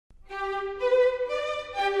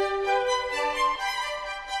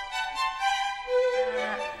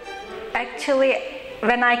Actually,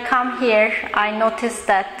 when I come here, I notice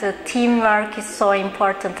that the teamwork is so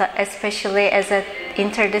important, especially as an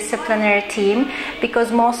interdisciplinary team,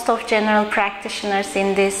 because most of general practitioners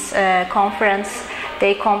in this conference,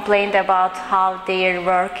 they complained about how their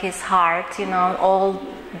work is hard, you know, all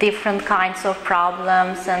different kinds of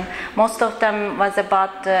problems, and most of them was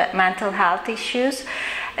about the mental health issues.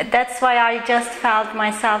 That's why I just felt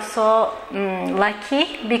myself so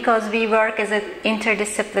lucky, because we work as an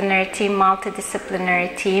interdisciplinary team,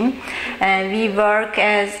 multidisciplinary team.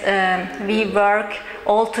 We work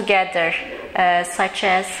all together, such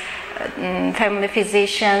as family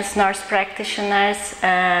physicians, nurse practitioners,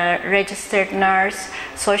 registered nurse,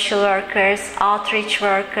 social workers, outreach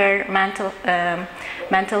worker,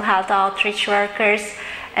 mental health outreach workers,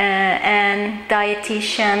 and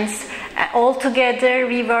dietitians. All together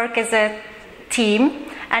we work as a team,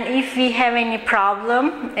 and if we have any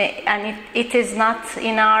problem and it is not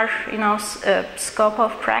in our scope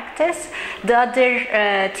of practice, the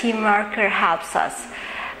other team worker helps us.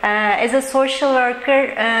 As a social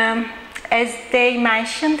worker, as they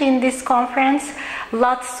mentioned in this conference,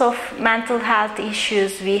 lots of mental health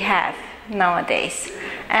issues we have nowadays,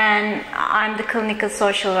 and I'm the clinical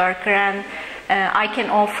social worker, and I can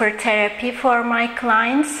offer therapy for my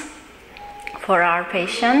clients, for our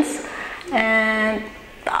patients, and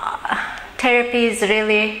therapy is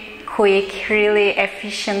really quick, really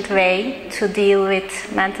efficient way to deal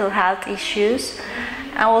with mental health issues.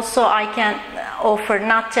 Also, I can offer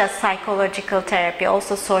not just psychological therapy,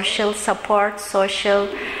 also social support, social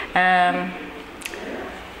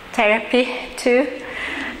therapy too.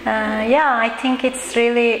 I think it's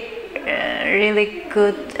really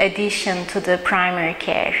good addition to the primary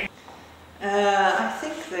care. I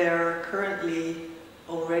think they're currently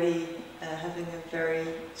already having a very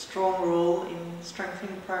strong role in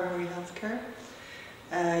strengthening primary healthcare.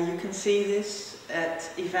 You can see this at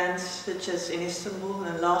events such as in Istanbul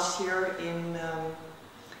and last year in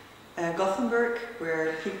Gothenburg,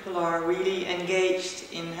 where people are really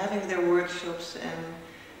engaged in having their workshops and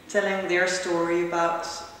telling their story about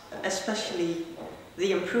especially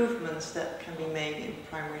the improvements that can be made in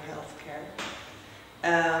primary health care.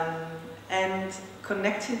 And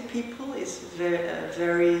connecting people is a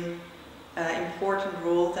very important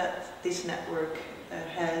role that this network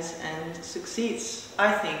has, and succeeds,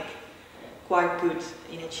 I think, quite good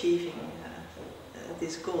in achieving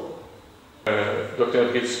this goal.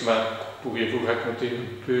 Dr. Gilsma, pourriez-vous raconter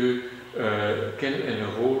un peu quel est le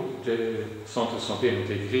rôle des centres de santé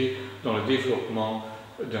intégrés dans le développement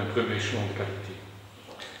d'un premier échelon de qualité?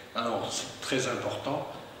 Alors, c'est très important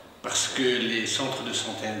parce que les centres de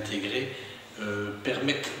santé intégrés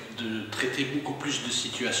permettent de traiter beaucoup plus de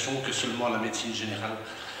situations que seulement la médecine générale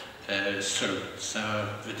seule. Ça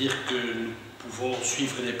veut dire que nous pouvons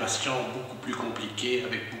suivre des patients beaucoup plus compliqués,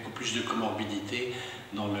 avec beaucoup plus de comorbidité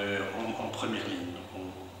en première ligne.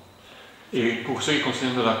 Et pour ce qui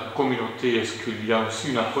concerne la communauté, est-ce qu'il y a aussi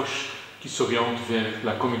une approche qui s'oriente vers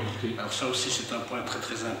la communauté? Alors ça aussi c'est un point très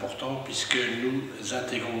très important, puisque nous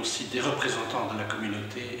intégrons aussi des représentants de la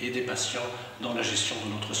communauté et des patients dans la gestion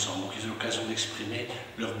de notre centre. Donc ils ont l'occasion d'exprimer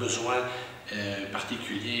leurs besoins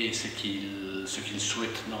particuliers et ce qu'ils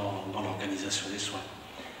souhaitent dans l'organisation des soins.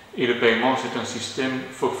 Et le paiement, c'est un système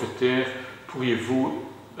forfaitaire. Pourriez-vous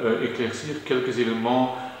éclaircir quelques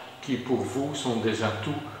éléments qui pour vous sont des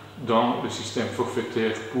atouts dans le système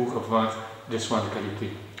forfaitaire pour avoir des soins de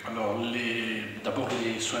qualité? Alors, d'abord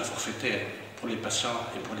les soins forfaitaires pour les patients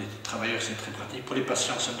et pour les travailleurs, c'est très pratique. Pour les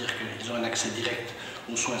patients, ça veut dire qu'ils ont un accès direct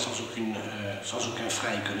aux soins sans aucun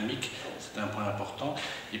frein économique, c'est un point important.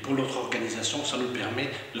 Et pour notre organisation, ça nous permet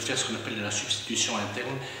de faire ce qu'on appelle de la substitution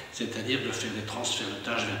interne, c'est-à-dire de faire des transferts de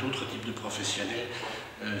tâches vers d'autres types de professionnels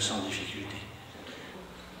sans difficulté.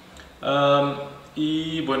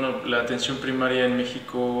 Y bueno, la atención primaria en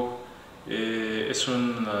México es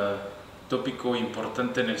un tópico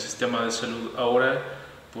importante en el sistema de salud ahora,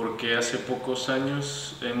 porque hace pocos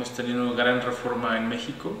años hemos tenido una gran reforma en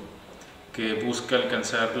México que busca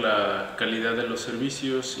alcanzar la calidad de los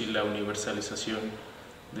servicios y la universalización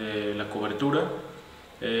de la cobertura,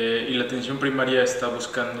 y la atención primaria está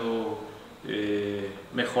buscando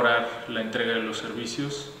mejorar la entrega de los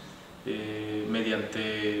servicios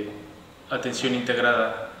mediante atención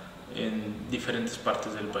integrada en diferentes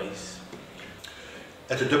partes del país.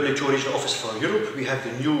 At the WHO Regional Office for Europe, we have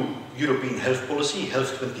the new European Health Policy,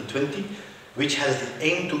 Health 2020, which has the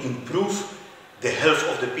aim to improve the health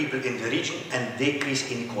of the people in the region and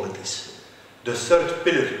decrease inequalities. The third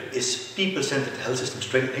pillar is people-centered health system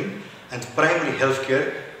strengthening, and primary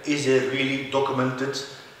healthcare is really documented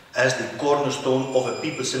as the cornerstone of a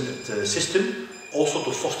people-centered system, also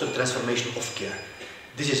to foster transformation of care.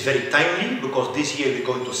 This is very timely because this year we're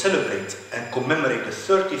going to celebrate and commemorate the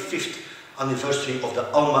 35th anniversary of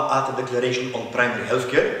the Alma Ata Declaration on Primary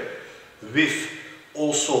Healthcare, with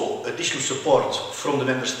also additional support from the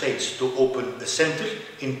member states to open a center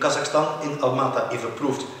in Kazakhstan, in Almaty, if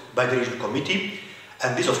approved by the regional committee.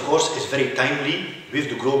 And this, of course, is very timely with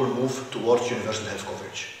the global move towards universal health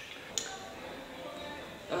coverage.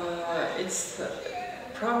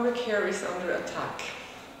 Primary care is under attack.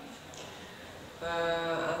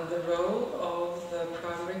 And the role of the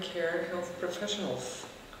primary care health professionals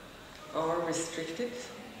are restricted.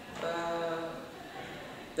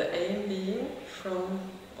 The aim being from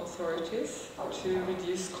authorities to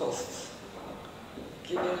reduce costs,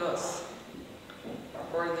 giving us,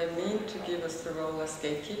 or they mean to give us the role as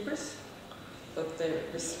gatekeepers, but they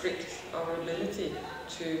restrict our ability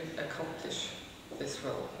to accomplish this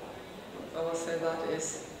role. I will say that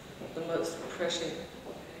is the most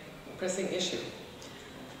pressing issue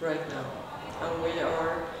right now, and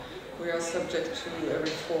we are subject to a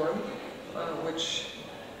reform which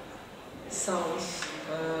sounds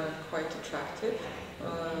quite attractive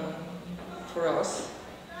for us.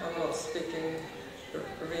 I'm not speaking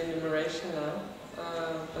remuneration now,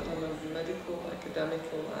 but on a medical,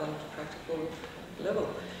 academical and practical level.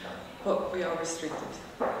 But we are restricted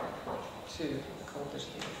to accomplish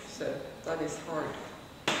this, so that is hard.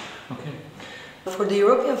 Okay. For the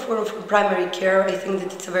European Forum for Primary Care, I think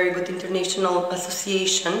that it's a very good international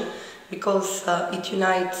association because it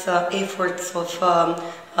unites efforts of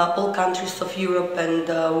all countries of Europe and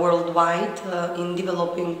worldwide in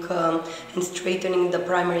developing and strengthening the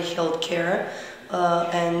primary health care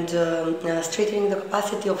and strengthening the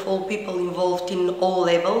capacity of all people involved in all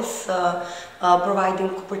levels, providing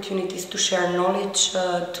opportunities to share knowledge,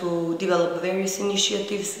 to develop various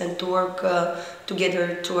initiatives and to work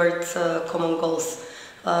together towards common goals.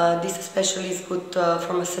 This especially is good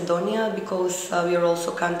for Macedonia because we are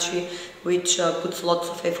also a country which puts lots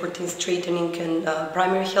of effort in strengthening and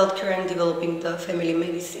primary healthcare and developing the family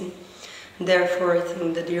medicine. Therefore, I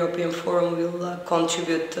think that the European Forum will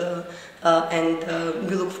contribute and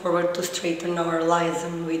we look forward to strengthen our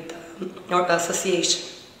liaison with our association.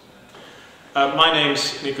 My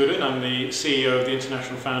name's Nick Gooden. I'm the CEO of the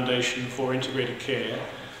International Foundation for Integrated Care.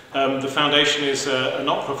 The foundation is a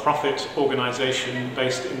not-for-profit organisation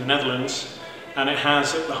based in the Netherlands, and it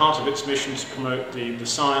has at the heart of its mission to promote the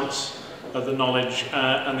science, the knowledge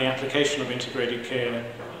and the application of integrated care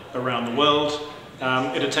around the world.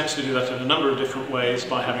 It attempts to do that in a number of different ways,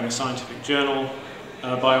 by having a scientific journal,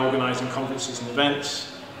 by organising conferences and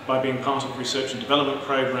events, by being part of research and development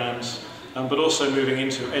programmes, but also moving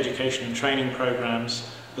into education and training programmes,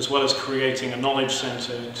 as well as creating a knowledge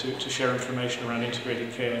centre to share information around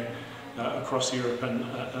integrated care across Europe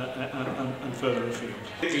and further afield.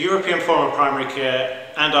 The European Forum of Primary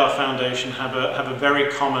Care and our foundation have a very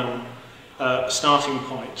common starting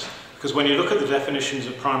point, because when you look at the definitions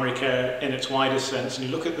of primary care in its widest sense and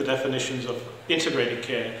you look at the definitions of integrated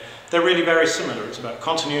care, they're really very similar. It's about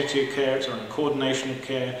continuity of care, it's around coordination of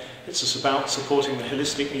care, it's about supporting the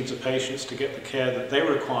holistic needs of patients to get the care that they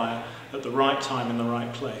require at the right time in the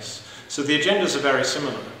right place. So the agendas are very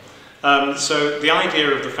similar. So the idea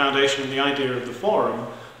of the foundation and the idea of the forum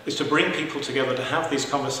is to bring people together to have these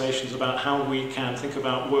conversations about how we can think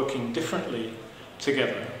about working differently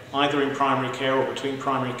together, either in primary care or between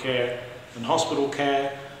primary care and hospital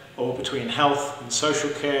care, or between health and social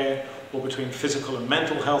care, or between physical and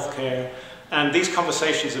mental health care. And these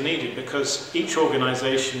conversations are needed because each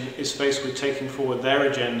organisation is faced with taking forward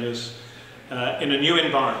their agendas in a new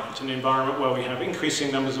environment, an environment where we have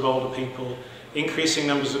increasing numbers of older people, increasing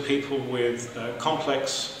numbers of people with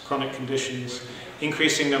complex chronic conditions,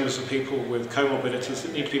 increasing numbers of people with comorbidities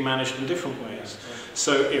that need to be managed in different ways.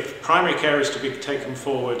 So if primary care is to be taken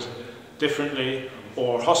forward differently,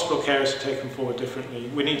 or hospital care is taken forward differently,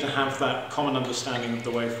 we need to have that common understanding of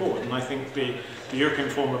the way forward. And I think the European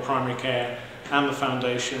Forum of Primary Care and the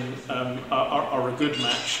Foundation are a good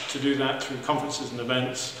match to do that through conferences and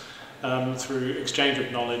events, through exchange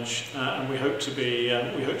of knowledge, and we hope to be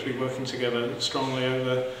working together strongly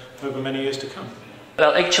over many years to come.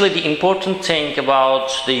 Well, actually, the important thing about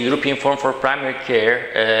the European Forum for Primary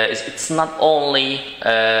Care is it's not only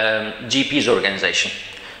GP's organization.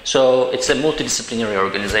 So it's a multidisciplinary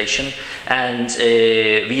organization, and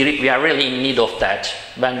we are really in need of that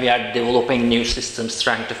when we are developing new systems,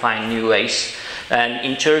 trying to find new ways. And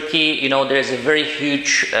in Turkey, you know, there is a very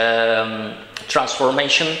huge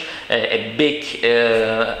transformation, a big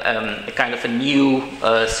kind of a new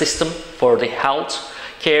system for the health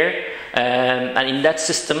care. And in that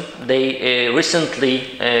system, they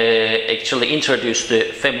recently actually introduced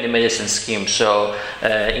the family medicine scheme. So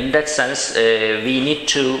in that sense, we need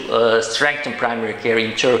to strengthen primary care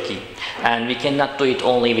in Turkey. And we cannot do it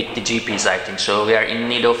only with the GPs, I think. So we are in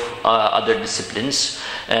need of other disciplines.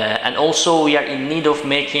 And also we are in need of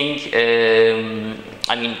making,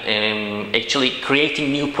 actually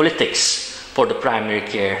creating new politics for the primary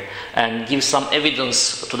care and give some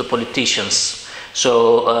evidence to the politicians.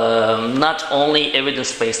 So not only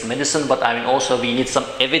evidence-based medicine, but also we need some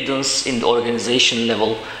evidence in the organization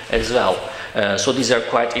level as well. So these are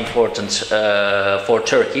quite important for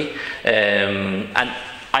Turkey. And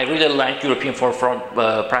I really like European Forum for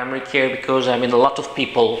Primary Care because a lot of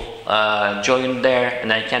people join there,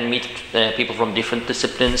 and I can meet people from different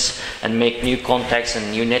disciplines and make new contacts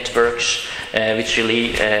and new networks, which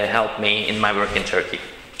really help me in my work in Turkey.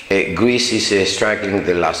 Greece is struggling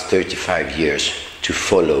the last 35 years to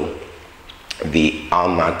follow the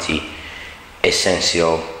Almaty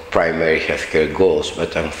essential primary healthcare goals,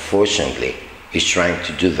 but unfortunately is trying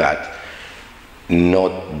to do that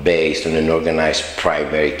not based on an organized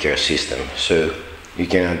primary care system. So you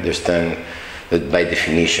can understand that by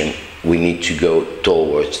definition we need to go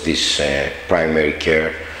towards this primary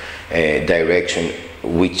care direction,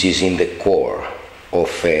 which is in the core of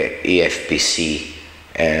EFPC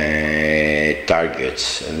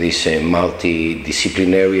targets. This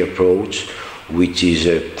multidisciplinary approach, which is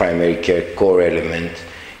a primary care core element,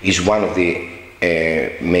 is one of the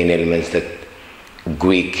main elements that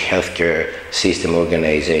Greek healthcare system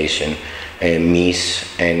organization miss,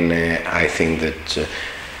 and I think that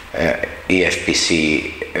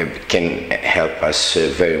EFPC can help us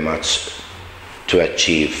very much to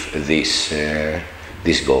achieve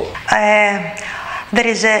this goal. There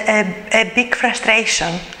is a big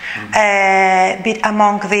frustration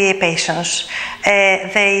among the patients.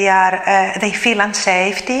 They feel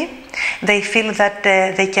unsafety. They feel that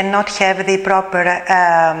they cannot have the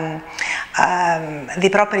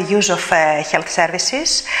proper use of health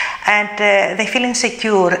services, and they feel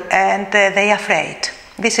insecure and they are afraid.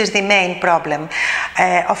 This is the main problem.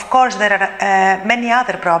 Of course, there are many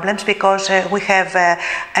other problems because we have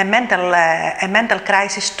a mental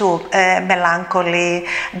crisis too, melancholy,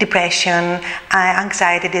 depression,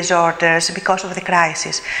 anxiety disorders because of the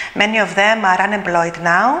crisis. Many of them are unemployed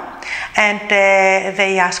now, and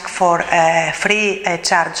they ask for free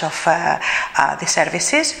charge of the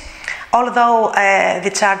services. Although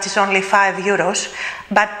the charge is only €5,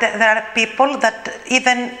 but there are people that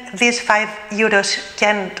even these €5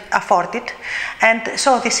 can't afford it, and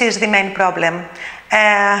so this is the main problem.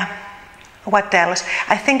 What else?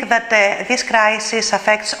 I think that this crisis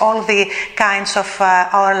affects all the kinds of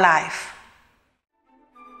our life.